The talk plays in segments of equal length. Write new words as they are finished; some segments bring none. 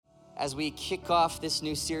As we kick off this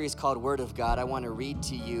new series called Word of God, I want to read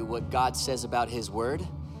to you what God says about his word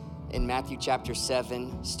in Matthew chapter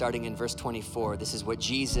 7, starting in verse 24. This is what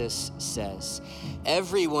Jesus says.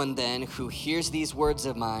 Everyone then who hears these words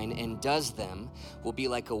of mine and does them will be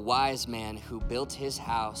like a wise man who built his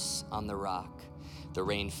house on the rock. The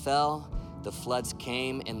rain fell, the floods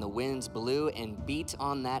came, and the winds blew and beat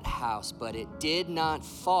on that house, but it did not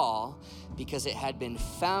fall because it had been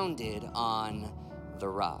founded on the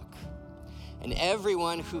rock. And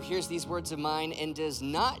everyone who hears these words of mine and does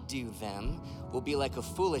not do them will be like a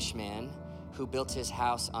foolish man who built his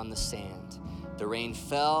house on the sand. The rain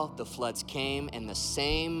fell, the floods came, and the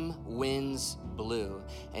same winds blew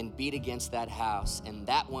and beat against that house, and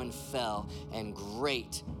that one fell, and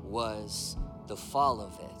great was the fall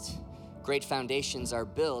of it. Great foundations are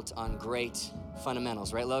built on great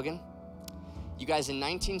fundamentals, right, Logan? You guys, in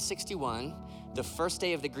 1961, the first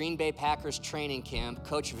day of the Green Bay Packers training camp,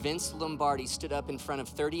 Coach Vince Lombardi stood up in front of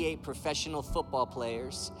 38 professional football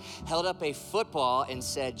players, held up a football and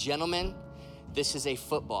said, "Gentlemen, this is a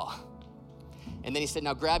football." And then he said,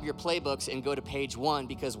 "Now grab your playbooks and go to page 1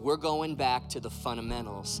 because we're going back to the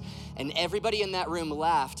fundamentals." And everybody in that room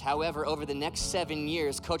laughed. However, over the next 7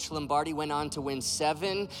 years, Coach Lombardi went on to win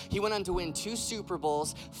 2 Super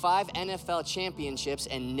Bowls, 5 NFL championships,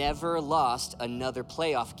 and never lost another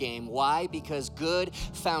playoff game. Why? Because good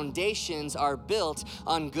foundations are built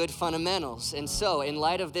on good fundamentals. And so, in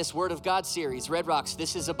light of this Word of God series, Red Rocks,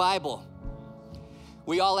 this is a Bible.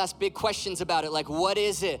 We all ask big questions about it, like, what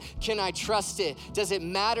is it? Can I trust it? Does it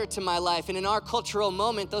matter to my life? And in our cultural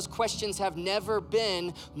moment, those questions have never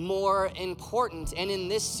been more important. And in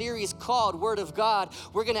this series called Word of God,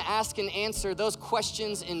 we're gonna ask and answer those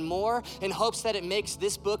questions and more in hopes that it makes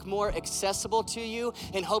this book more accessible to you,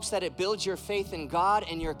 in hopes that it builds your faith in God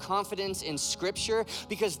and your confidence in Scripture,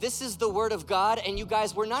 because this is the Word of God. And you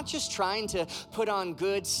guys, we're not just trying to put on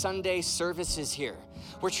good Sunday services here.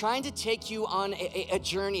 We're trying to take you on a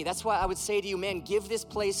journey. That's why I would say to you, man, give this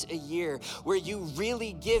place a year where you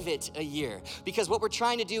really give it a year. Because what we're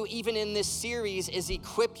trying to do even in this series is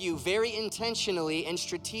equip you very intentionally and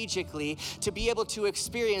strategically to be able to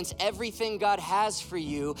experience everything God has for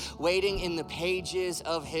you waiting in the pages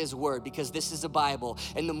of his word. Because this is a Bible.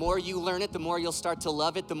 And the more you learn it, the more you'll start to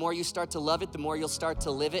love it. The more you start to love it, the more you'll start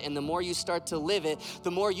to live it. And the more you start to live it,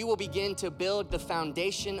 the more you will begin to build the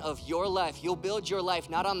foundation of your life. You'll build your life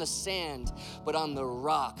not on the sand, but on the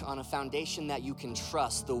rock, on a foundation that you can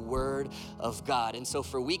trust, the Word of God. And so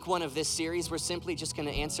for week 1 of this series, we're simply just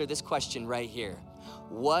gonna answer this question right here.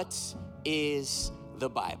 What is the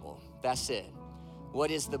Bible? That's it.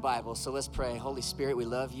 What is the Bible? So let's pray. Holy Spirit, we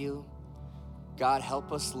love you. God,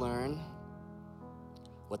 help us learn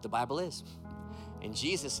what the Bible is. In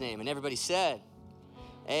Jesus' name. And everybody said,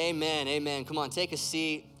 amen, amen. Come on, take a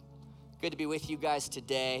seat. Good to be with you guys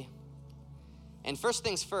today. And first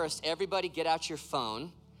things first, everybody get out your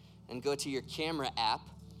phone and go to your camera app.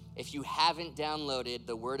 If you haven't downloaded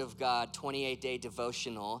the Word of God 28-day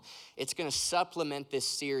devotional, it's gonna supplement this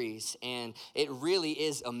series, and it really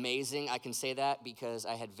is amazing. I can say that because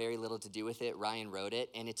I had very little to do with it. Ryan wrote it,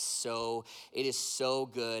 and it is so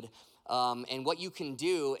good. And what you can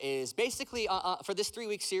do is basically for this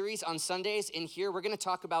 3-week series on Sundays in here, we're gonna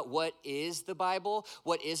talk about what is the Bible,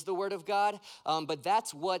 what is the Word of God, but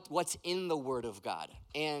that's what's in the Word of God.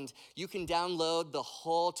 And you can download the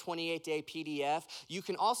whole 28-day PDF. You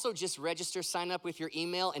can also just register, sign up with your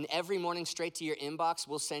email, and every morning straight to your inbox,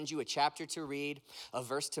 we'll send you a chapter to read, a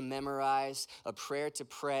verse to memorize, a prayer to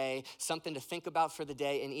pray, something to think about for the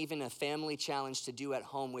day, and even a family challenge to do at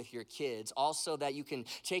home with your kids. Also that you can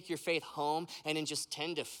take your faith home, and in just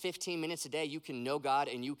 10 to 15 minutes a day, you can know God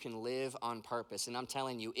and you can live on purpose. And I'm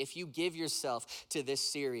telling you, if you give yourself to this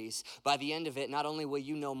series, by the end of it, not only will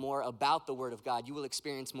you know more about the Word of God, you will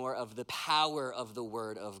experience more of the power of the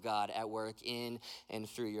Word of God at work in and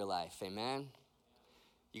through your life. Amen?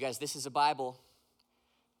 You guys, this is a Bible.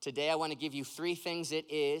 Today, I want to give you 3 things it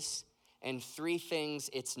is and 3 things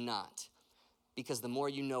it's not. Because the more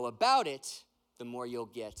you know about it, the more you'll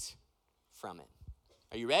get from it.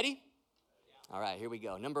 Are you ready? All right, here we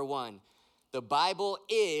go. Number 1, the Bible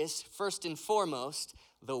is, first and foremost,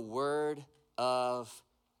 the Word of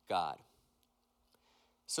God.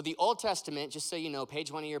 So the Old Testament, just so you know, page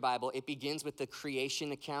 1 of your Bible, it begins with the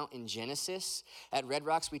creation account in Genesis. At Red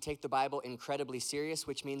Rocks, we take the Bible incredibly serious,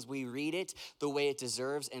 which means we read it the way it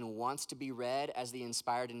deserves and wants to be read as the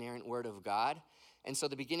inspired, inerrant Word of God. And so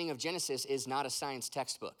the beginning of Genesis is not a science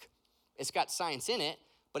textbook. It's got science in it,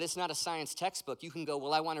 but it's not a science textbook. You can go,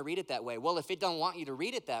 well, I want to read it that way. Well, if it don't want you to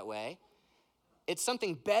read it that way, it's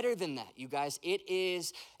something better than that, you guys. It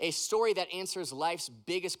is a story that answers life's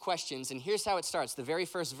biggest questions. And here's how it starts. The very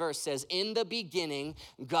first verse says, in the beginning,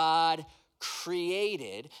 God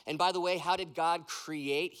created. And by the way, how did God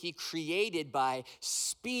create? He created by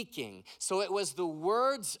speaking. So it was the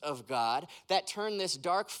words of God that turned this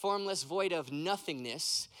dark, formless void of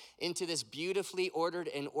nothingness into this beautifully ordered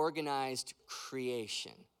and organized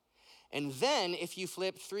creation. And then if you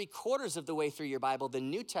flip 3/4 of the way through your Bible, the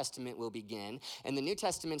New Testament will begin. And the New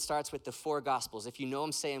Testament starts with the 4 Gospels. If you know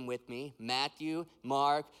them, say them with me. Matthew,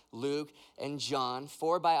 Mark, Luke, and John.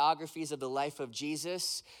 4 biographies of the life of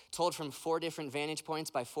Jesus, told from 4 different vantage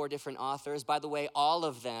points by 4 different authors. By the way, all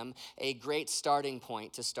of them a great starting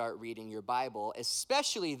point to start reading your Bible,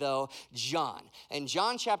 especially though John. And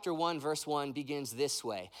John chapter 1, verse 1 begins this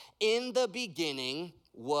way. In the beginning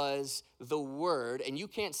was the Word, and you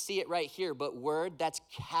can't see it right here, but Word, that's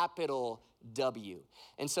capital W.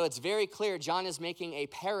 And so it's very clear John is making a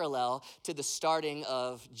parallel to the starting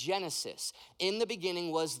of Genesis. In the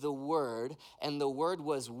beginning was the Word, and the Word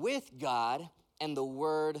was with God, and the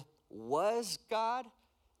Word was God.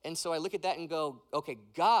 And so I look at that and go, okay,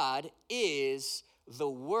 God is the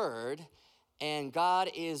Word, and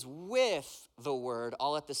God is with the Word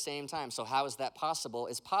all at the same time. So how is that possible?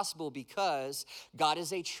 It's possible because God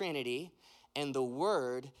is a Trinity, and the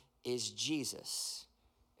Word is Jesus.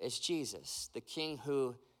 It's Jesus, the King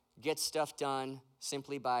who gets stuff done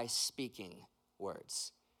simply by speaking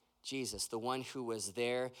words. Jesus, the one who was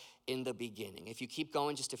there in the beginning. If you keep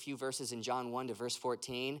going just a few verses in John 1 to verse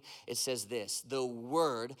 14, it says this, the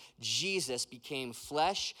Word, Jesus, became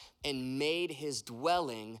flesh and made his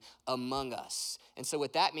dwelling among us. And so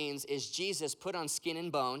what that means is Jesus put on skin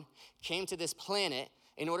and bone, came to this planet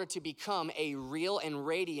in order to become a real and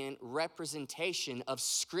radiant representation of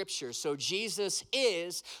Scripture. So Jesus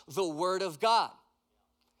is the Word of God.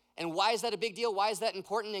 And why is that a big deal? Why is that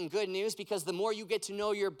important and good news? Because the more you get to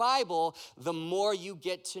know your Bible, the more you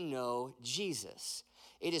get to know Jesus.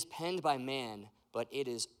 It is penned by man, but it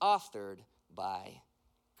is authored by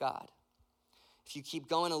God. If you keep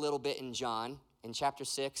going a little bit in John, in chapter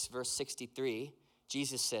 6, verse 63,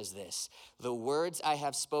 Jesus says this, the words I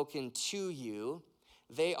have spoken to you,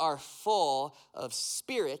 they are full of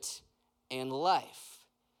spirit and life.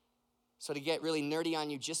 So to get really nerdy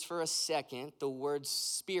on you just for a second, the word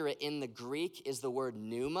spirit in the Greek is the word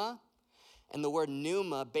pneuma. And the word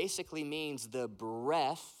pneuma basically means the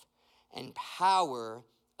breath and power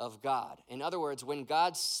of God. In other words, when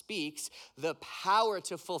God speaks, the power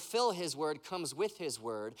to fulfill his word comes with his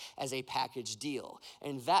word as a package deal.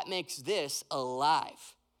 And that makes this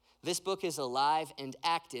alive. This book is alive and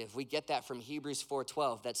active. We get that from Hebrews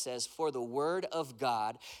 4:12 that says, for the word of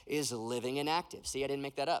God is living and active. See, I didn't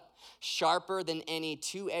make that up. Sharper than any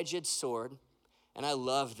two-edged sword, and I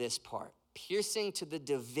love this part, piercing to the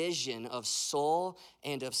division of soul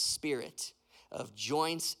and of spirit, of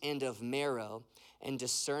joints and of marrow, and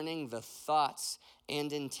discerning the thoughts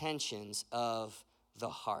and intentions of the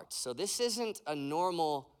heart. So this isn't a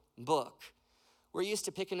normal book. We're used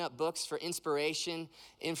to picking up books for inspiration,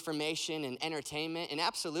 information, and entertainment. And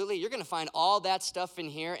absolutely, you're gonna find all that stuff in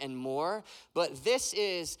here and more. But this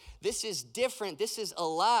is different. This is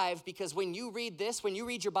alive because when you read this, when you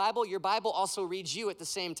read your Bible also reads you at the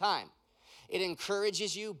same time. It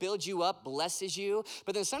encourages you, builds you up, blesses you.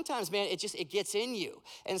 But then sometimes, man, it gets in you.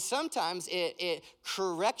 And sometimes it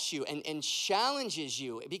corrects you and challenges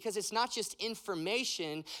you because it's not just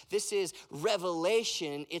information. This is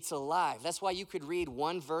revelation. It's alive. That's why you could read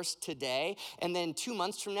one verse today, and then 2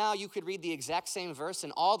 months from now, you could read the exact same verse,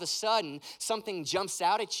 and all of a sudden, something jumps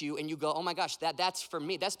out at you, and you go, oh my gosh, that's for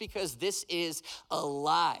me. That's because this is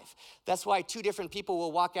alive. That's why 2 different people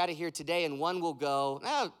will walk out of here today, and one will go,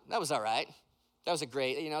 oh, that was all right. That was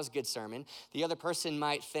that was a good sermon. The other person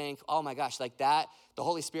might think, oh my gosh, like that, the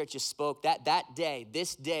Holy Spirit just spoke.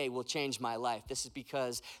 This day will change my life. This is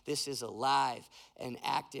because this is alive and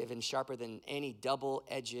active and sharper than any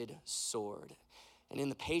double-edged sword. And in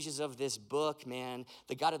the pages of this book, man,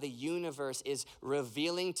 the God of the universe is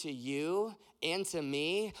revealing to you and to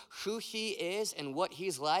me who he is and what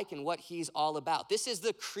he's like and what he's all about. This is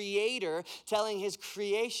the creator telling his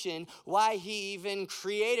creation why he even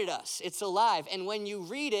created us. It's alive. And when you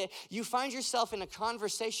read it, you find yourself in a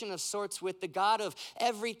conversation of sorts with the God of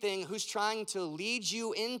everything who's trying to lead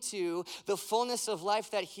you into the fullness of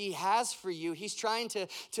life that he has for you. He's trying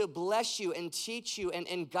to bless you and teach you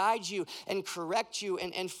and guide you and correct you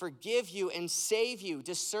and forgive you and save you,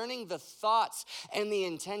 discerning the thoughts and the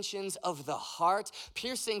intentions of the heart,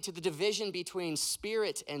 piercing to the division between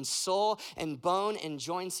spirit and soul and bone and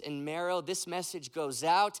joints and marrow. This message goes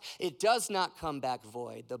out. It does not come back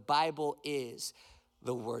void. The Bible is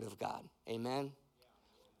the Word of God. Amen?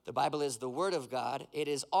 The Bible is the Word of God. It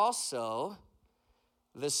is also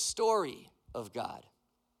the story of God.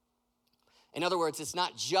 In other words, it's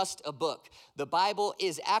not just a book. The Bible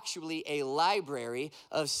is actually a library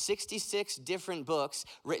of 66 different books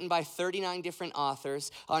written by 39 different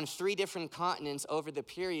authors on 3 different continents over the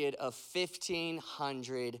period of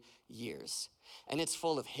 1,500 years. And it's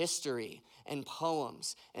full of history and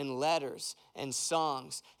poems and letters and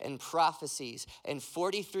songs and prophecies. And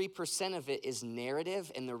 43% of it is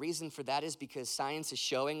narrative. And the reason for that is because science is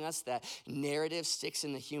showing us that narrative sticks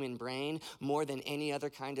in the human brain more than any other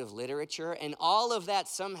kind of literature. And all of that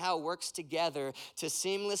somehow works together to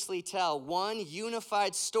seamlessly tell one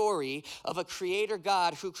unified story of a creator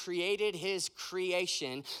God who created his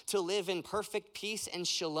creation to live in perfect peace and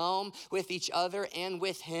shalom with each other and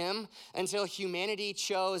with him until humanity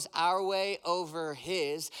chose our way over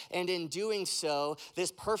his, and in doing so,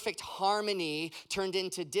 this perfect harmony turned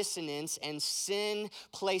into dissonance, and sin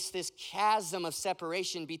placed this chasm of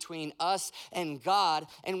separation between us and God.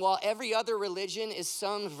 And while every other religion is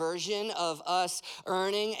some version of us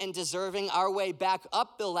earning and deserving our way back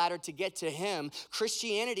up the ladder to get to him,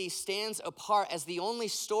 Christianity stands apart as the only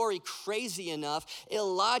story crazy enough,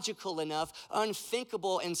 illogical enough,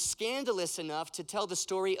 unthinkable, and scandalous enough to tell the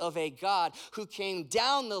story of a God who came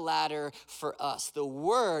down the ladder for us. The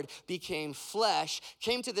Word became flesh,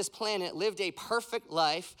 came to this planet, lived a perfect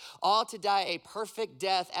life, all to die a perfect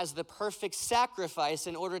death as the perfect sacrifice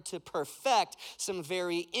in order to perfect some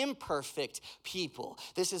very imperfect people.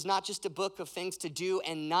 This is not just a book of things to do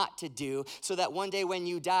and not to do, so that one day when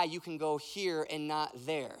you die, you can go here and not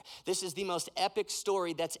there. This is the most epic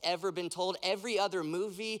story that's ever been told. Every other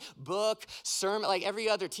movie, book, sermon, like every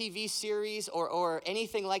other TV series or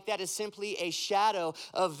anything like that is simply a shadow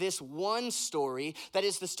of this one story that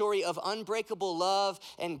is the story of unbreakable love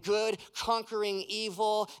and good conquering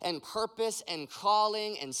evil and purpose and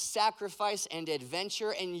calling and sacrifice and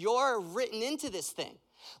adventure. And you're written into this thing.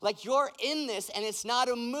 Like you're in this, and it's not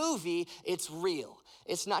a movie, it's real.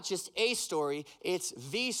 It's not just a story, it's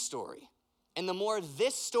the story. And the more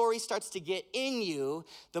this story starts to get in you,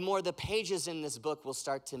 the more the pages in this book will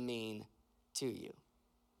start to mean to you.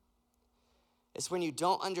 It's when you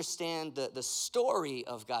don't understand the story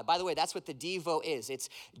of God. By the way, that's what the Devo is. It's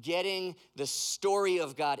getting the story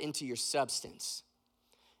of God into your substance.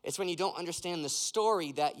 It's when you don't understand the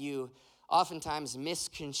story that you oftentimes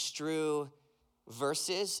misconstrue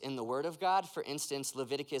verses in the Word of God. For instance,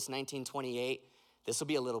 Leviticus 19:28. This will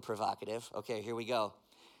be a little provocative. Okay, here we go.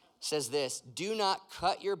 It says this: do not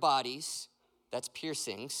cut your bodies, that's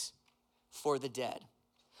piercings, for the dead,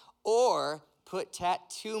 or put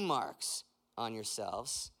tattoo marks on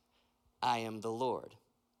yourselves. I am the Lord.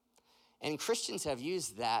 And Christians have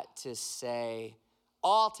used that to say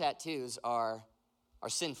all tattoos are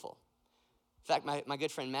sinful. In fact, my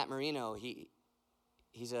good friend Matt Marino,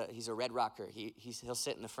 he's a Red Rocker. He'll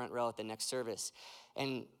sit in the front row at the next service,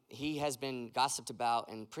 and he has been gossiped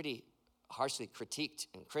about and pretty harshly critiqued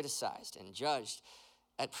and criticized and judged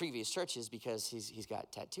at previous churches because he's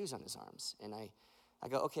got tattoos on his arms. And I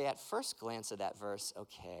go, okay, at first glance of that verse,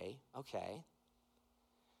 okay.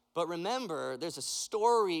 But remember, there's a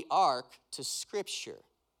story arc to Scripture.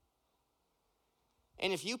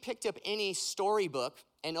 And if you picked up any storybook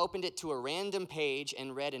and opened it to a random page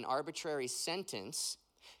and read an arbitrary sentence,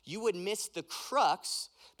 you would miss the crux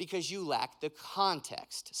because you lack the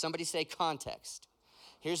context. Somebody say context.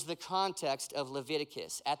 Here's the context of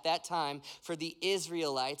Leviticus. At that time, for the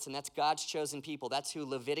Israelites, and that's God's chosen people, that's who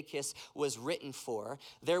Leviticus was written for,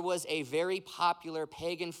 there was a very popular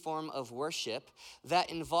pagan form of worship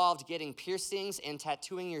that involved getting piercings and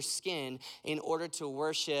tattooing your skin in order to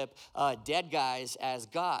worship dead guys as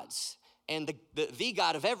gods. And the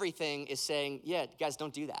God of everything is saying, yeah, guys,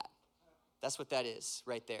 don't do that. That's what that is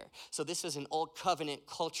right there. So this is an old covenant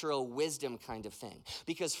cultural wisdom kind of thing.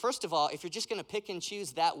 Because first of all, if you're just gonna pick and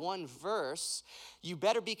choose that one verse, you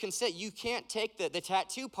better be considerate. You can't take the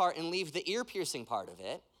tattoo part and leave the ear piercing part of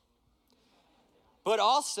it. But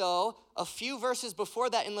also, a few verses before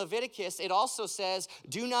that in Leviticus, it also says,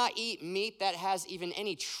 do not eat meat that has even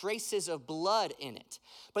any traces of blood in it.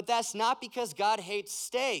 But that's not because God hates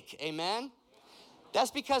steak, amen? That's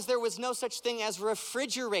because there was no such thing as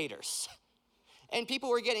refrigerators. And people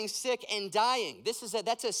were getting sick and dying.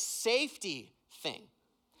 That's a safety thing.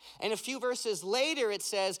 And a few verses later, it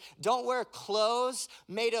says, don't wear clothes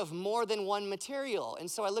made of more than one material. And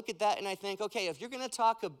so I look at that and I think, okay, if you're gonna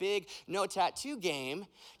talk a big no tattoo game,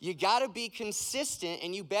 you gotta be consistent,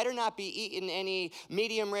 and you better not be eating any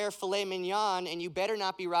medium rare filet mignon, and you better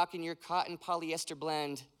not be rocking your cotton polyester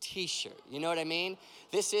blend t-shirt. You know what I mean?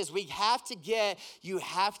 You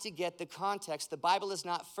have to get the context. The Bible is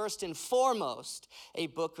not first and foremost a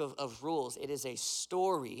book of rules. It is a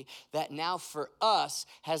story that now for us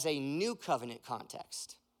has a new covenant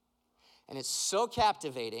context. And it's so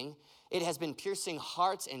captivating. It has been piercing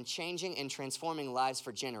hearts and changing and transforming lives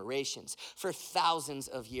for generations, for thousands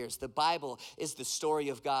of years. The Bible is the story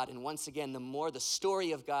of God. And once again, the more the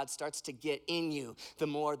story of God starts to get in you, the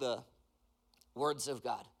more the words of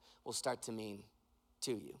God will start to mean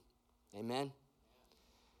to you. Amen?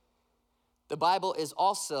 The Bible is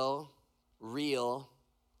also real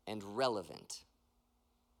and relevant.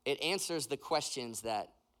 It answers the questions that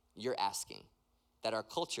you're asking, that our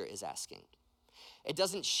culture is asking. It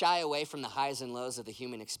doesn't shy away from the highs and lows of the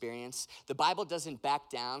human experience. The Bible doesn't back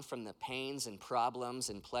down from the pains and problems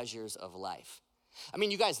and pleasures of life. I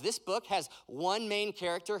mean, you guys, this book has one main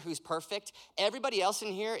character who's perfect. Everybody else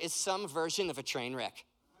in here is some version of a train wreck.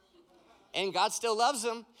 And God still loves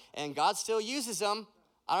them, and God still uses them.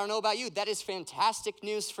 I don't know about you. That is fantastic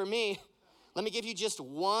news for me. Let me give you just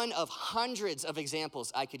one of hundreds of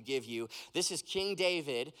examples I could give you. This is King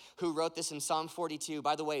David, who wrote this in Psalm 42.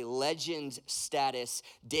 By the way, legend status,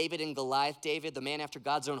 David and Goliath David, the man after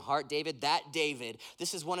God's own heart David, that David.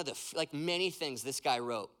 This is one of the many things this guy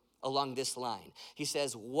wrote along this line. He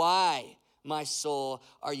says, "Why, my soul,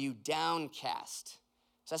 are you downcast?"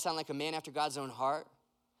 Does that sound like a man after God's own heart?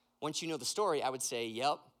 Once you know the story, I would say,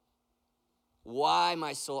 yep. Why,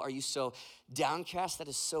 my soul, are you so downcast? That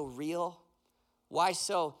is so real. Why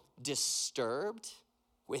so disturbed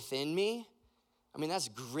within me? I mean, that's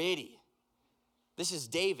gritty. This is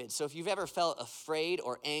David. So if you've ever felt afraid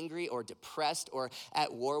or angry or depressed or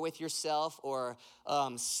at war with yourself or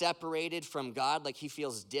separated from God, like he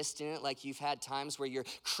feels distant, like you've had times where you're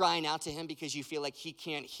crying out to him because you feel like he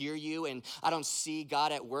can't hear you and I don't see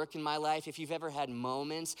God at work in my life. If you've ever had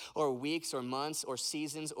moments or weeks or months or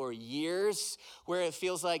seasons or years where it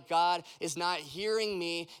feels like God is not hearing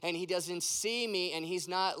me and he doesn't see me and he's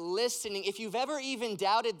not listening. If you've ever even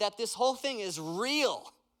doubted that this whole thing is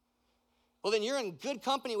real, well, then you're in good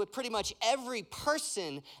company with pretty much every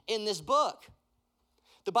person in this book.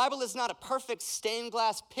 The Bible is not a perfect stained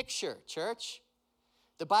glass picture, church.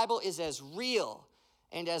 The Bible is as real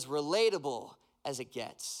and as relatable as it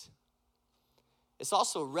gets. It's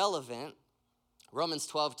also relevant. Romans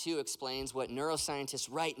 12:2 explains what neuroscientists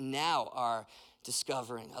right now are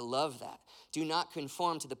discovering. I love that. Do not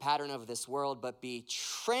conform to the pattern of this world, but be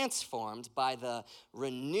transformed by the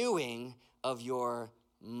renewing of your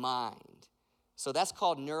mind. So that's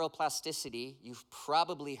called neuroplasticity. You've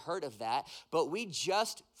probably heard of that, but we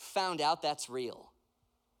just found out that's real.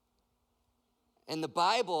 And the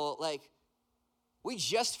Bible, we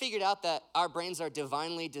just figured out that our brains are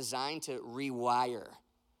divinely designed to rewire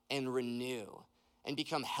and renew and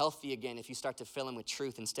become healthy again if you start to fill them with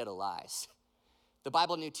truth instead of lies. The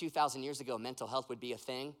Bible knew 2,000 years ago mental health would be a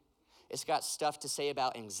thing. It's got stuff to say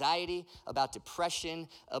about anxiety, about depression,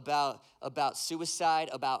 about suicide,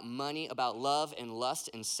 about money, about love and lust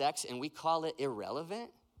and sex, and we call it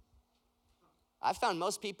irrelevant. I've found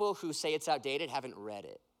most people who say it's outdated haven't read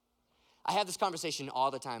it. I have this conversation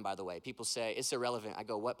all the time, by the way. People say, it's irrelevant. I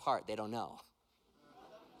go, what part? They don't know.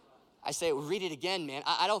 I say, read it again, man.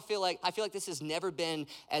 I feel like this has never been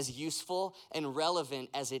as useful and relevant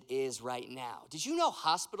as it is right now. Did you know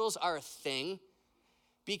hospitals are a thing?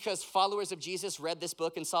 Because followers of Jesus read this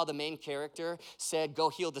book and saw the main character said, go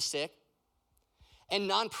heal the sick. And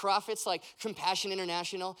nonprofits like Compassion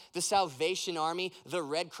International, the Salvation Army, the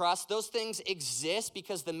Red Cross, those things exist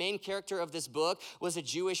because the main character of this book was a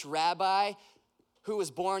Jewish rabbi who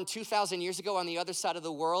was born 2,000 years ago on the other side of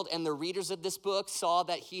the world. And the readers of this book saw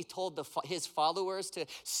that he told his followers to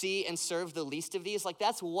see and serve the least of these.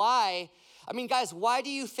 That's why, guys, why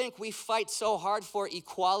do you think we fight so hard for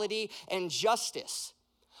equality and justice?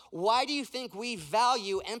 Why do you think we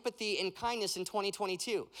value empathy and kindness in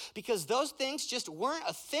 2022? Because those things just weren't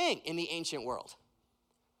a thing in the ancient world.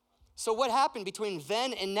 So what happened between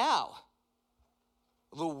then and now?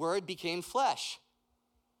 The Word became flesh.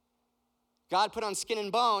 God put on skin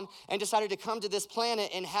and bone and decided to come to this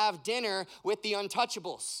planet and have dinner with the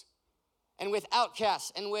untouchables and with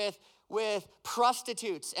outcasts and with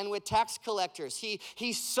prostitutes and with tax collectors.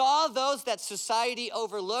 He saw those that society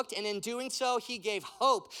overlooked, and in doing so, he gave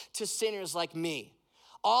hope to sinners like me.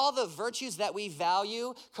 All the virtues that we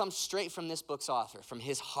value come straight from this book's author, from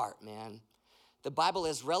his heart, man. The Bible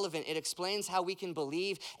is relevant. It explains how we can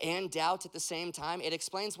believe and doubt at the same time. It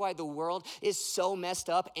explains why the world is so messed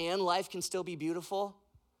up and life can still be beautiful.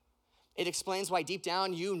 It explains why deep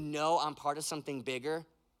down you know I'm part of something bigger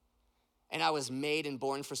and I was made and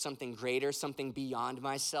born for something greater, something beyond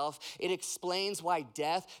myself. It explains why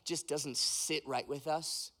death just doesn't sit right with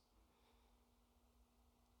us.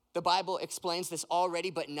 The Bible explains this already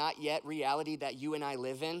but not yet reality that you and I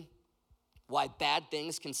live in. Why bad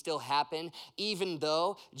things can still happen, even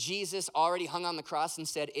though Jesus already hung on the cross and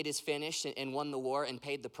said, it is finished, and won the war and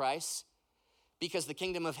paid the price. Because the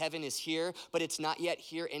kingdom of heaven is here, but it's not yet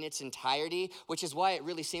here in its entirety, which is why it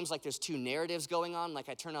really seems like there's two narratives going on. Like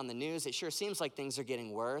I turn on the news, it sure seems like things are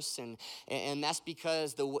getting worse. And that's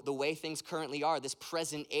because the way things currently are, this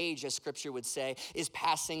present age, as scripture would say, is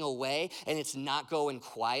passing away and it's not going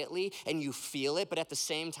quietly and you feel it. But at the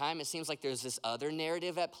same time, it seems like there's this other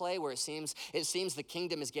narrative at play where it seems the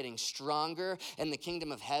kingdom is getting stronger and the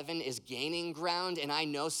kingdom of heaven is gaining ground. And I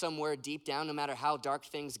know somewhere deep down, no matter how dark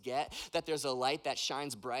things get, that there's a light that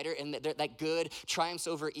shines brighter and that good triumphs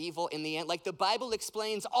over evil in the end. Like the Bible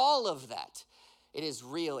explains all of that. It is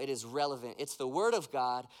real, it is relevant. It's the word of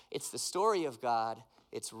God, it's the story of God,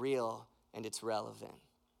 it's real and it's relevant.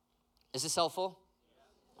 Is this helpful?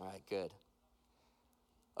 All right, good.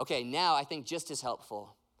 Okay, now I think just as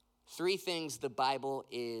helpful, 3 things the Bible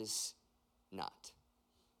is not.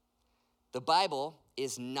 The Bible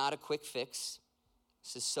is not a quick fix.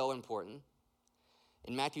 This is so important.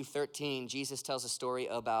 In Matthew 13, Jesus tells a story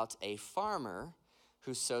about a farmer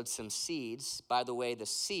who sowed some seeds. By the way, the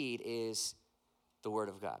seed is the word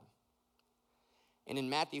of God. And in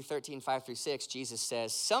Matthew 13, 5-6, Jesus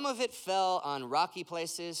says, some of it fell on rocky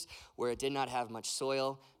places where it did not have much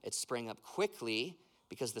soil. It sprang up quickly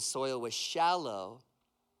because the soil was shallow.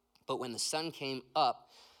 But when the sun came up,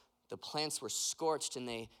 the plants were scorched and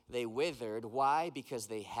they withered. Why? Because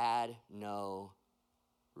they had no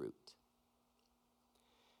root.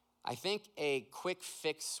 I think a quick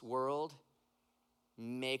fix world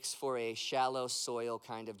makes for a shallow soil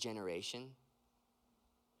kind of generation.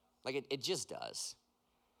 Like it just does.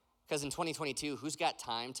 Because in 2022, who's got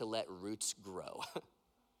time to let roots grow?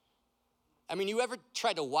 I mean, you ever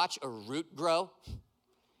tried to watch a root grow?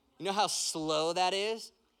 You know how slow that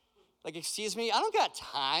is? Like, excuse me, I don't got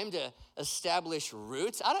time to establish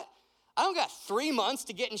roots. I don't got 3 months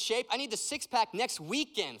to get in shape. I need the 6-pack next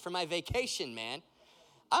weekend for my vacation, man.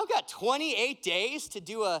 I've got 28 days to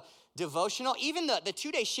do a devotional. Even the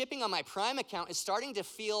 2-day shipping on my Prime account is starting to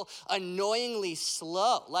feel annoyingly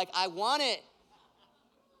slow. Like I want it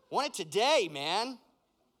today, man.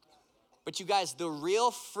 But you guys, the real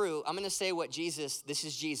fruit, I'm gonna say this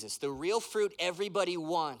is Jesus. The real fruit everybody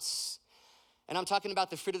wants. And I'm talking about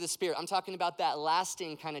the fruit of the Spirit. I'm talking about that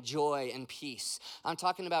lasting kind of joy and peace. I'm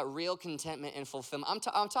talking about real contentment and fulfillment.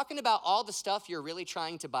 I'm talking about all the stuff you're really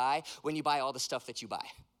trying to buy when you buy all the stuff that you buy.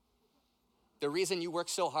 The reason you work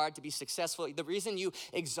so hard to be successful, the reason you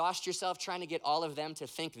exhaust yourself trying to get all of them to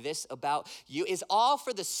think this about you is all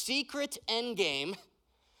for the secret end game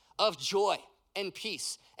of joy and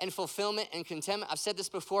peace and fulfillment and contentment. I've said this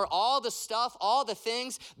before, all the stuff, all the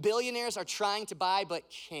things billionaires are trying to buy but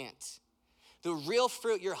can't. The real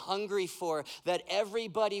fruit you're hungry for that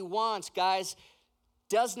everybody wants, guys,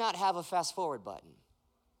 does not have a fast forward button.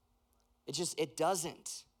 It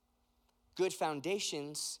doesn't. Good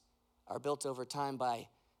foundations are built over time by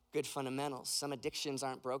good fundamentals. Some addictions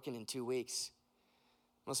aren't broken in 2 weeks.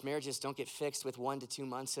 Most marriages don't get fixed with 1 to 2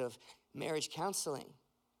 months of marriage counseling.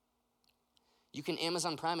 You can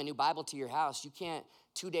Amazon Prime a new Bible to your house. You can't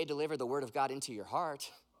 2-day deliver the word of God into your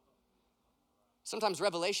heart. Sometimes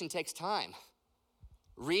revelation takes time.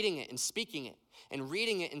 Reading it and speaking it, and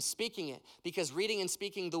reading it and speaking it, because reading and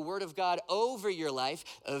speaking the word of God over your life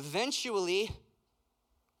eventually,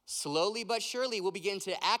 slowly but surely, will begin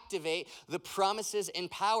to activate the promises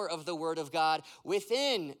and power of the word of God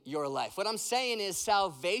within your life. What I'm saying is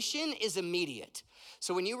salvation is immediate.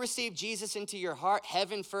 So when you receive Jesus into your heart,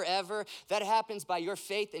 heaven forever, that happens by your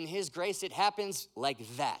faith in his grace. It happens like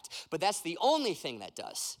that. But that's the only thing that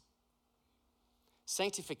does.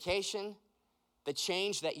 Sanctification, the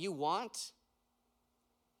change that you want,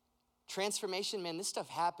 transformation, man, this stuff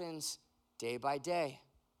happens day by day,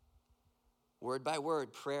 word by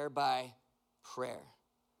word, prayer by prayer.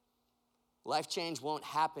 Life change won't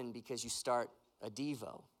happen because you start a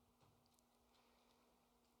Devo.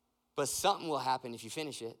 But something will happen if you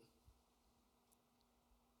finish it.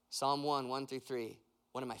 Psalm 1, 1-3,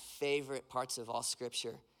 one of my favorite parts of all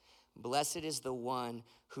scripture. Blessed is the one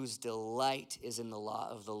whose delight is in the law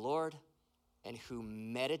of the Lord. and who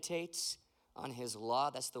meditates on his law.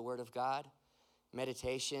 That's the word of God.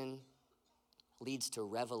 Meditation leads to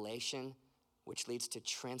revelation, which leads to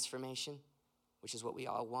transformation, which is what we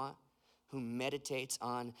all want. Who meditates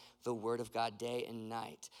on the word of God day and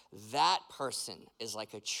night. That person is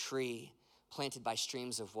like a tree planted by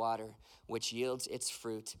streams of water, which yields its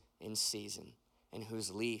fruit in season, and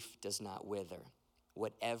whose leaf does not wither.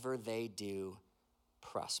 Whatever they do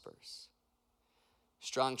prospers.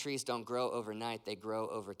 Strong trees don't grow overnight, they grow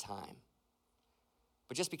over time.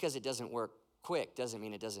 But just because it doesn't work quick doesn't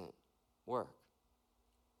mean it doesn't work.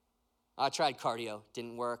 I tried cardio,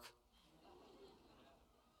 didn't work.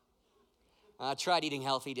 I tried eating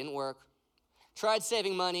healthy, didn't work. Tried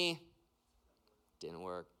saving money, didn't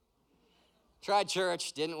work. Tried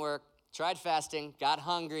church, didn't work. Tried fasting, got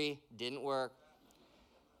hungry, didn't work.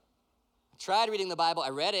 Tried reading the Bible, I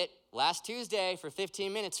read it last Tuesday for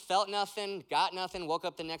 15 minutes, felt nothing, got nothing, woke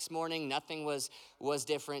up the next morning, nothing was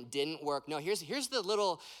different, didn't work. No, here's the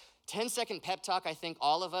little 10-second pep talk I think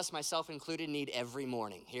all of us, myself included, need every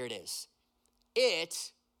morning. Here it is.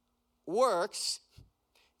 It works.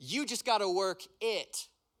 You just gotta work it.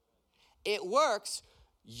 It works,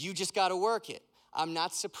 you just gotta work it. I'm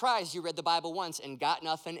not surprised you read the Bible once and got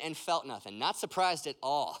nothing and felt nothing. Not surprised at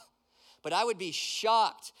all. But I would be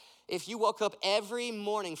shocked if you woke up every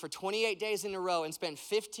morning for 28 days in a row and spent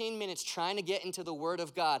 15 minutes trying to get into the Word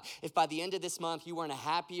of God, if by the end of this month you weren't a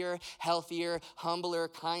happier, healthier, humbler,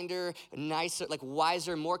 kinder, nicer, like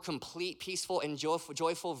wiser, more complete, peaceful, and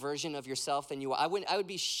joyful version of yourself than you are. I would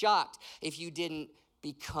be shocked if you didn't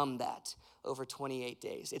become that over 28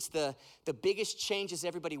 days. It's the biggest changes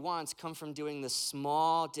everybody wants come from doing the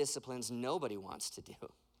small disciplines nobody wants to do.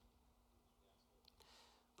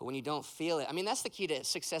 But when you don't feel it, I mean, that's the key to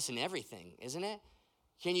success in everything, isn't it?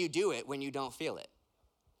 Can you do it when you don't feel it?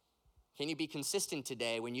 Can you be consistent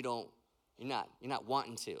today when you're not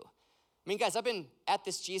wanting to? I mean, guys, I've been at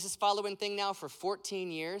this Jesus following thing now for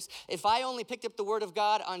 14 years. If I only picked up the Word of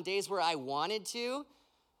God on days where I wanted to,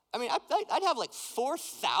 I mean, I'd have like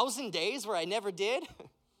 4,000 days where I never did.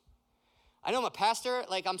 I know I'm a pastor,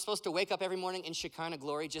 like I'm supposed to wake up every morning in Shekinah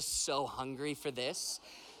glory, just so hungry for this.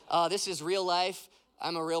 This is real life.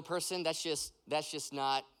 I'm a real person. That's just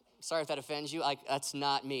not, sorry if that offends you, that's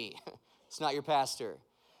not me. It's not your pastor.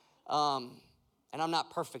 And I'm not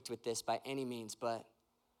perfect with this by any means, but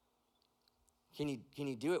can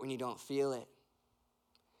you do it when you don't feel it?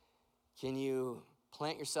 Can you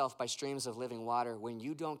plant yourself by streams of living water when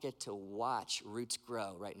you don't get to watch roots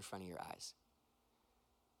grow right in front of your eyes?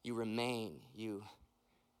 You remain, you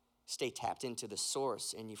stay tapped into the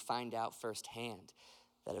source, and you find out firsthand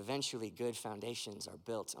that eventually good foundations are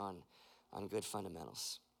built on good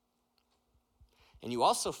fundamentals. And you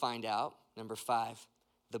also find out, number 5,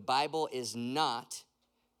 the Bible is not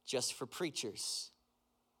just for preachers.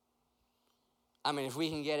 I mean, if we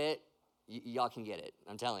can get it, y'all can get it,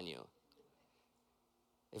 I'm telling you.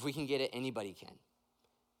 If we can get it, anybody can.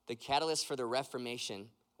 The catalyst for the Reformation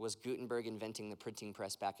was Gutenberg inventing the printing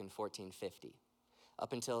press back in 1450.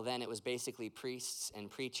 Up until then, it was basically priests and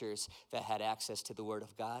preachers that had access to the Word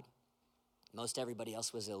of God. Most everybody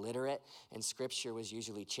else was illiterate, and Scripture was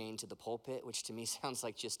usually chained to the pulpit, which to me sounds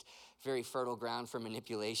like just very fertile ground for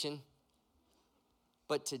manipulation.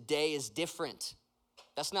 But today is different.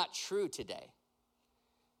 That's not true today.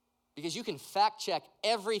 Because you can fact check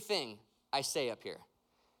everything I say up here.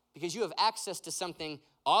 Because you have access to something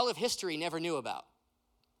all of history never knew about.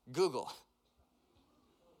 Google.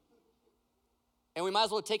 And we might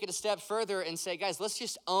as well take it a step further and say, guys, let's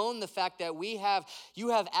just own the fact that you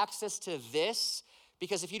have access to this,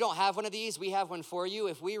 because if you don't have one of these, we have one for you.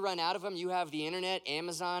 If we run out of them, you have the internet,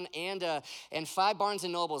 Amazon, and 5 Barnes &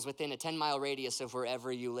 Nobles within a 10-mile radius of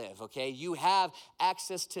wherever you live, okay? You have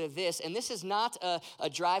access to this, and this is not a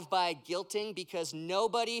drive-by guilting, because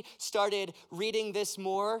nobody started reading this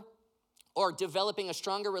more or developing a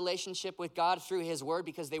stronger relationship with God through his word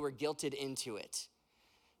because they were guilted into it.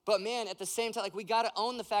 But man, at the same time, like, we gotta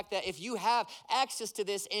own the fact that if you have access to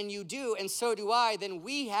this, and you do, and so do I, then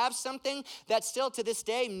we have something that still to this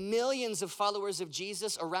day, millions of followers of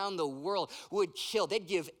Jesus around the world would kill. They'd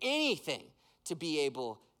give anything to be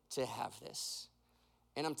able to have this.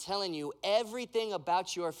 And I'm telling you, everything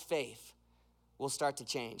about your faith will start to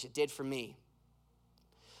change. It did for me.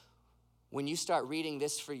 When you start reading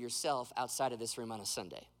this for yourself outside of this room on a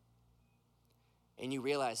Sunday, and you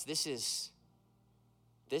realize this is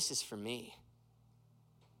for me.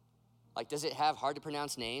 Like, does it have hard to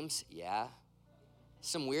pronounce names? Yeah.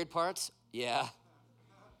 Some weird parts? Yeah.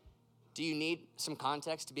 Do you need some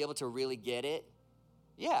context to be able to really get it?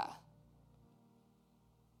 Yeah.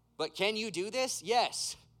 But can you do this?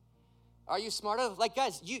 Yes. Are you smart enough? Like,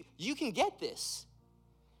 guys, you can get this.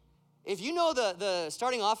 If you know the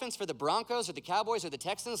starting offense for the Broncos or the Cowboys or the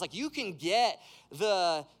Texans, like, you can get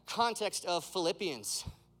the context of Philippians.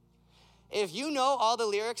 If you know all the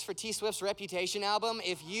lyrics for T Swift's Reputation album,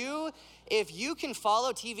 if you can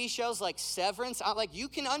follow TV shows like Severance, like, you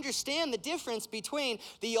can understand the difference between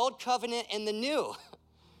the old covenant and the new.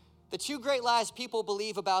 The two great lies people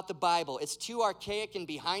believe about the Bible: it's too archaic and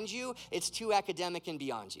behind you, it's too academic and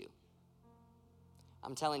beyond you.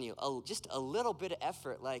 I'm telling you, just a little bit of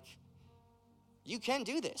effort, like, you can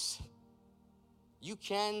do this. You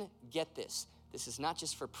can get this. This is not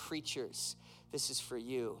just for preachers. This is for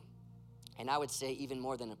you. And I would say even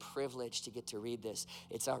more than a privilege to get to read this,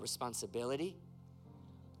 it's our responsibility.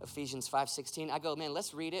 Ephesians 5:16, I go, man,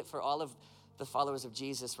 let's read it for all of the followers of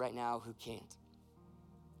Jesus right now who can't.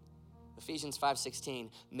 Ephesians 5:16,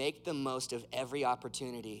 make the most of every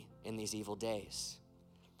opportunity in these evil days.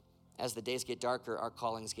 As the days get darker, our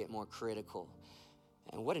callings get more critical.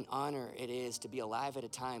 And what an honor it is to be alive at a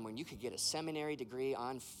time when you could get a seminary degree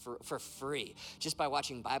for free just by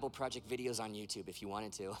watching Bible Project videos on YouTube if you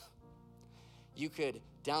wanted to. You could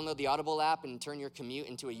download the Audible app and turn your commute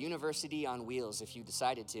into a university on wheels if you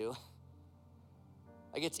decided to.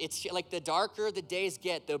 Like, it's like, the darker the days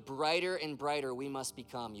get, the brighter and brighter we must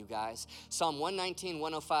become, you guys. Psalm 119,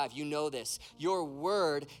 105, you know this. Your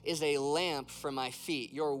word is a lamp for my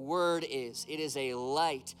feet. Your word it is a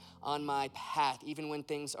light on my path. Even when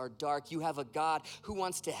things are dark, you have a God who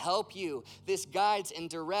wants to help you. This guides and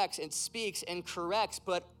directs and speaks and corrects,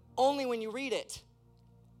 but only when you read it.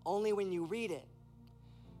 Only when you read it.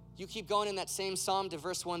 You keep going in that same Psalm to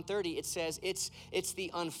verse 130, it says, it's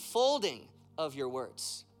the unfolding of your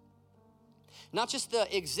words. Not just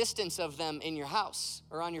the existence of them in your house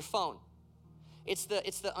or on your phone. It's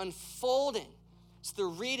the unfolding. It's the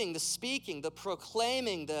reading, the speaking, the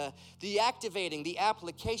proclaiming, the activating, the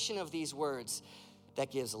application of these words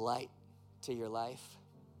that gives light to your life,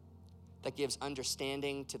 that gives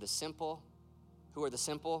understanding to the simple. Who are the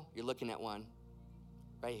simple? You're looking at one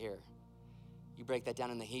right here. You break that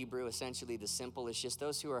down in the Hebrew, essentially the simple is just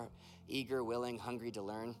those who are eager, willing, hungry to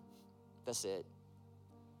learn. That's it.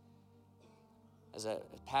 As a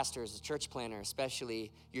pastor, as a church planner,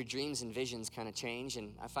 especially, your dreams and visions kind of change.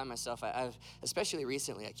 And I find myself, I've especially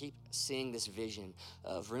recently, I keep seeing this vision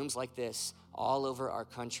of rooms like this all over our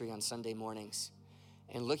country on Sunday mornings,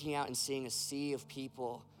 and looking out and seeing a sea of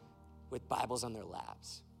people with Bibles on their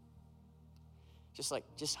laps.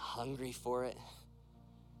 Just hungry for it.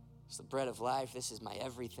 It's the bread of life. This is my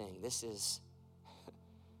everything. This is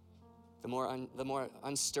the more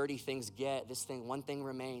unsturdy things get, one thing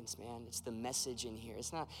remains, man. It's the message in here.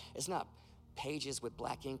 It's not pages with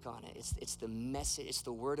black ink on it. It's the message. It's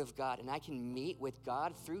the word of God. And I can meet with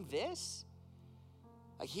God through this.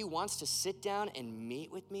 Like, he wants to sit down and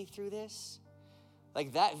meet with me through this.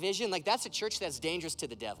 Like, that vision, like, that's a church that's dangerous to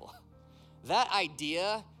the devil. That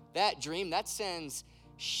idea, that dream, that sends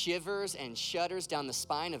shivers and shudders down the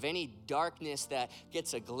spine of any darkness that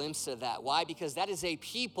gets a glimpse of that. Why? Because that is a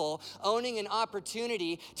people owning an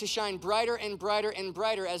opportunity to shine brighter and brighter and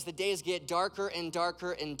brighter as the days get darker and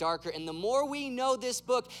darker and darker. And the more we know this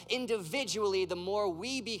book individually, the more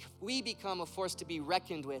we become a force to be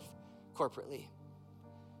reckoned with corporately.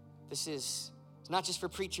 It's not just for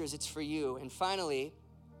preachers, it's for you. And finally,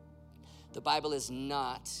 the Bible is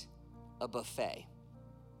not a buffet.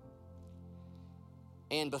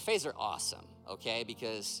 And buffets are awesome, okay?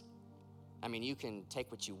 Because, I mean, you can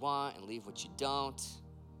take what you want and leave what you don't.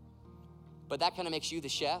 But that kind of makes you the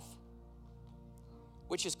chef,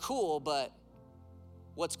 which is cool, but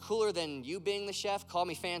what's cooler than you being the chef, call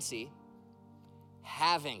me fancy,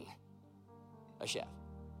 having a chef.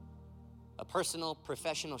 A personal,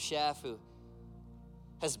 professional chef who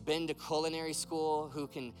has been to culinary school, who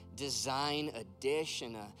can design a dish,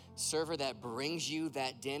 and a server that brings you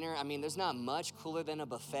that dinner. I mean, there's not much cooler than a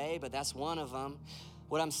buffet, but that's one of them.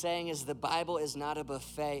 What I'm saying is the Bible is not a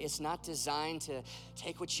buffet. It's not designed to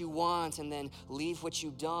take what you want and then leave what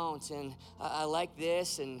you don't. And I like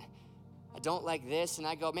this and I don't like this. And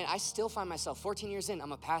I go, man, I still find myself 14 years in,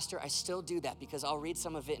 I'm a pastor. I still do that because I'll read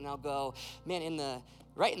some of it and I'll go, man,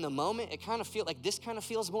 right in the moment, it kind of feels like this kind of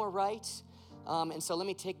feels more right. And so let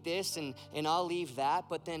me take this and I'll leave that.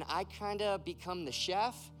 But then I kind of become the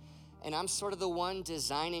chef, and I'm sort of the one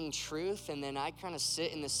designing truth. And then I kind of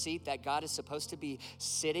sit in the seat that God is supposed to be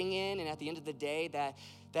sitting in. And at the end of the day,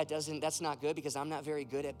 that's not good because I'm not very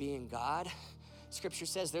good at being God. Scripture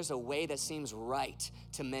says there's a way that seems right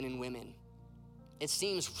to men and women. It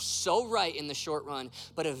seems so right in the short run,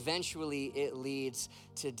 but eventually it leads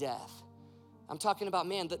to death. I'm talking about,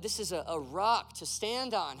 man, this is a rock to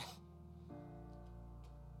stand on.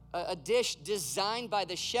 a dish designed by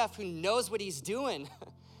the chef who knows what he's doing.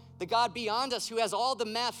 The God beyond us who has all the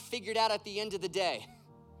math figured out at the end of the day.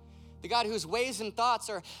 The God whose ways and thoughts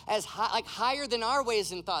are as high, like higher than our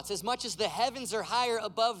ways and thoughts. As much as the heavens are higher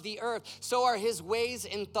above the earth, so are his ways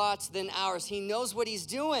and thoughts than ours. He knows what he's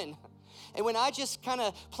doing. And when I just kind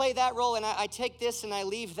of play that role and I take this and I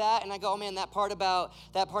leave that and I go, oh man, that part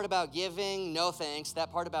about giving, no thanks.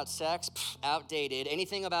 That part about sex, outdated.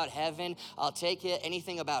 Anything about heaven, I'll take it.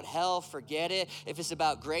 Anything about hell, forget it. If it's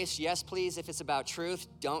about grace, yes, please. If it's about truth,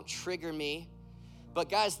 don't trigger me. But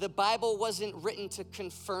guys, the Bible wasn't written to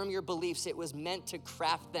confirm your beliefs. It was meant to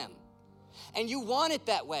craft them. And you want it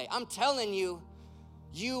that way. I'm telling you,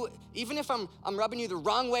 even if I'm rubbing you the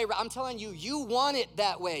wrong way, I'm telling you, you want it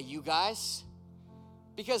that way, you guys.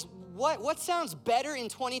 Because what sounds better in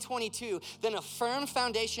 2022 than a firm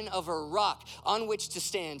foundation of a rock on which to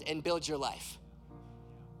stand and build your life?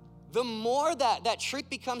 The more that truth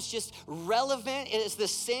becomes just relevant, as the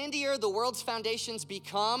sandier the world's foundations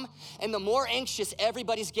become, and the more anxious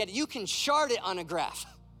everybody's getting. You can chart it on a graph.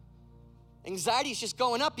 Anxiety is just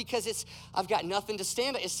going up because I've got nothing to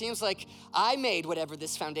stand on. It seems like I made whatever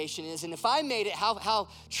this foundation is, and if I made it, how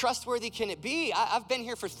trustworthy can it be? I've been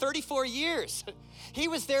here for 34 years. He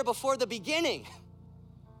was there before the beginning.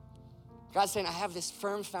 God's saying, I have this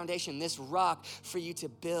firm foundation, this rock for you to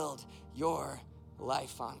build your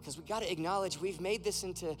life on. Because we got to acknowledge we've made this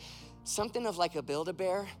into something of like a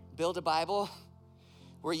Build-A-Bear, Build-A-Bible,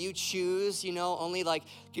 where you choose, only like,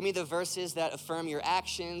 give me the verses that affirm your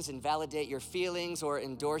actions and validate your feelings or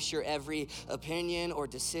endorse your every opinion or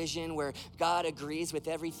decision, where God agrees with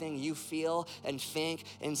everything you feel and think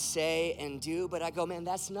and say and do. But I go, man,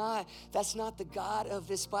 that's not the God of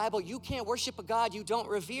this Bible. You can't worship a God you don't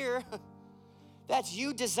revere. That's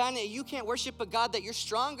you designing it. You can't worship a God that you're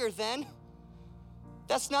stronger than.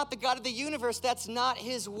 That's not the God of the universe. That's not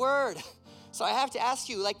his word. So I have to ask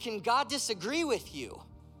you, can God disagree with you?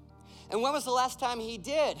 And when was the last time he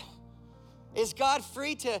did? Is God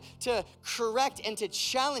free to correct and to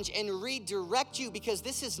challenge and redirect you? Because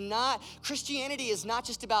Christianity is not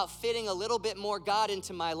just about fitting a little bit more God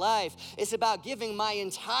into my life. It's about giving my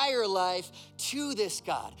entire life to this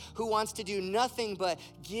God who wants to do nothing but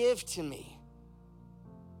give to me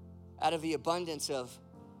out of the abundance of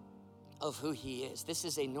who he is. This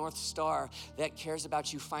is a North Star that cares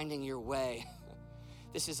about you finding your way.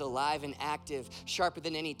 This is alive and active, sharper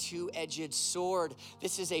than any two-edged sword.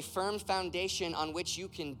 This is a firm foundation on which you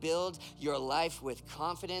can build your life with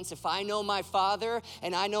confidence. If I know my Father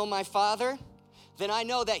and I know my Father, then I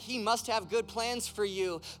know that he must have good plans for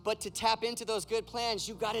you. But to tap into those good plans,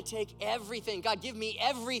 you got to take everything. God, give me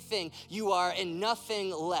everything you are and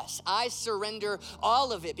nothing less. I surrender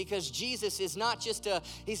all of it because Jesus is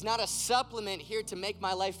he's not a supplement here to make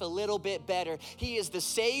my life a little bit better. He is the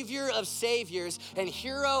Savior of saviors and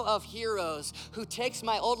hero of heroes who takes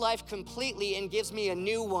my old life completely and gives me a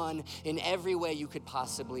new one in every way you could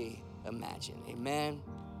possibly imagine. Amen.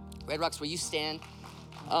 Red Rocks, will you stand?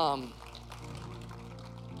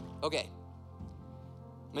 Okay,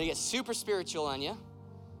 I'm gonna get super spiritual on you.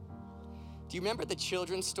 Do you remember the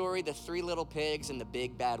children's story, the 3 little pigs and the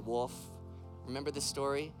big bad wolf? Remember this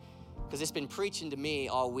story? Because it's been preaching to me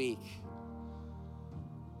all week.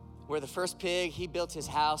 Where the first pig, he built his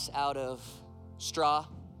house out of straw,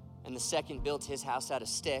 and the second built his house out of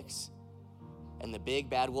sticks. And the big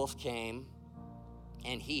bad wolf came,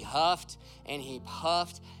 and he huffed, and he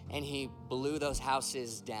puffed, and he blew those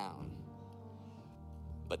houses down.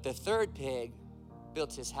 But the third pig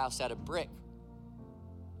built his house out of brick,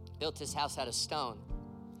 built his house out of stone.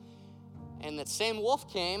 And that same wolf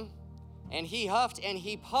came, and he huffed and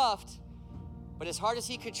he puffed, but as hard as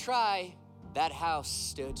he could try, that house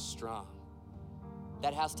stood strong.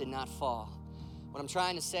 That house did not fall. What I'm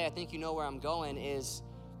trying to say, I think you know where I'm going, is,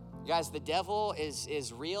 guys, the devil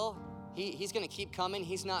is real. He's gonna keep coming.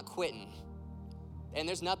 He's not quitting. And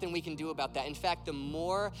there's nothing we can do about that. In fact, the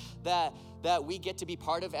more that we get to be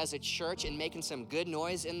part of as a church and making some good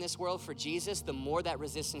noise in this world for Jesus, the more that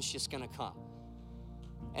resistance is just gonna come.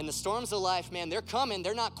 And the storms of life, man, they're coming,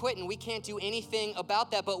 they're not quitting. We can't do anything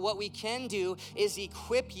about that, but what we can do is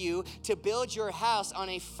equip you to build your house on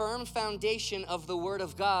a firm foundation of the Word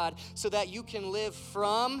of God so that you can live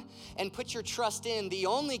from and put your trust in the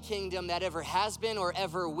only kingdom that ever has been or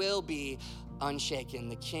ever will be unshaken,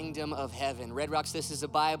 the kingdom of heaven. Red Rocks, this is a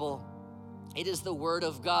Bible It is the word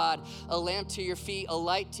of God, a lamp to your feet, a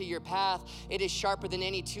light to your path. It is sharper than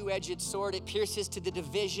any two-edged sword. It pierces to the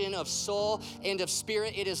division of soul and of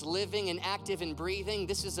spirit. It is living and active and breathing.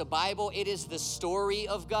 This is a Bible. It is the story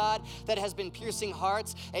of God that has been piercing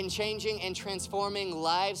hearts and changing and transforming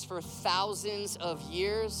lives for thousands of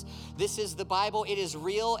years. This is the Bible. It is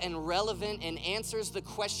real and relevant and answers the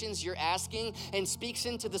questions you're asking and speaks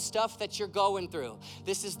into the stuff that you're going through.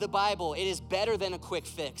 This is the Bible. It is better than a quick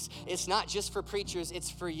fix. It's not just for preachers, it's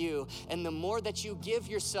for you. And the more that you give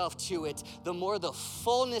yourself to it, the more the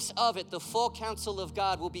fullness of it, the full counsel of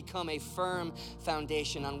God will become a firm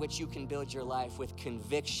foundation on which you can build your life with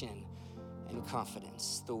conviction and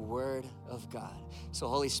confidence. The word of God. So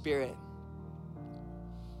Holy Spirit,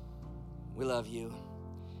 we love you.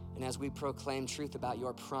 And as we proclaim truth about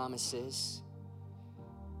your promises,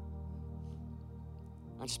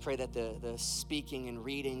 I just pray that the speaking and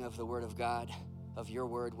reading of the word of God, of your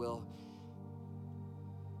word, will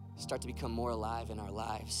start to become more alive in our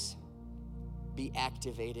lives, be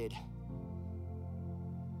activated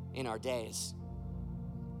in our days.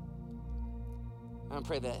 I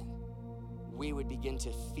pray that we would begin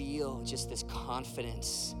to feel just this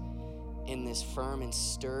confidence in this firm and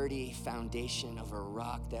sturdy foundation of a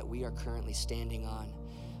rock that we are currently standing on.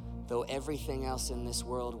 Though everything else in this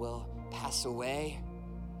world will pass away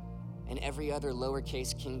and every other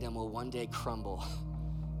lowercase kingdom will one day crumble,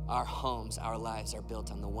 our homes, our lives are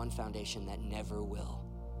built on the one foundation that never will.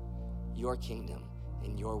 Your kingdom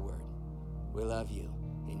and your word. We love you.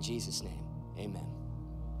 In Jesus' name, amen.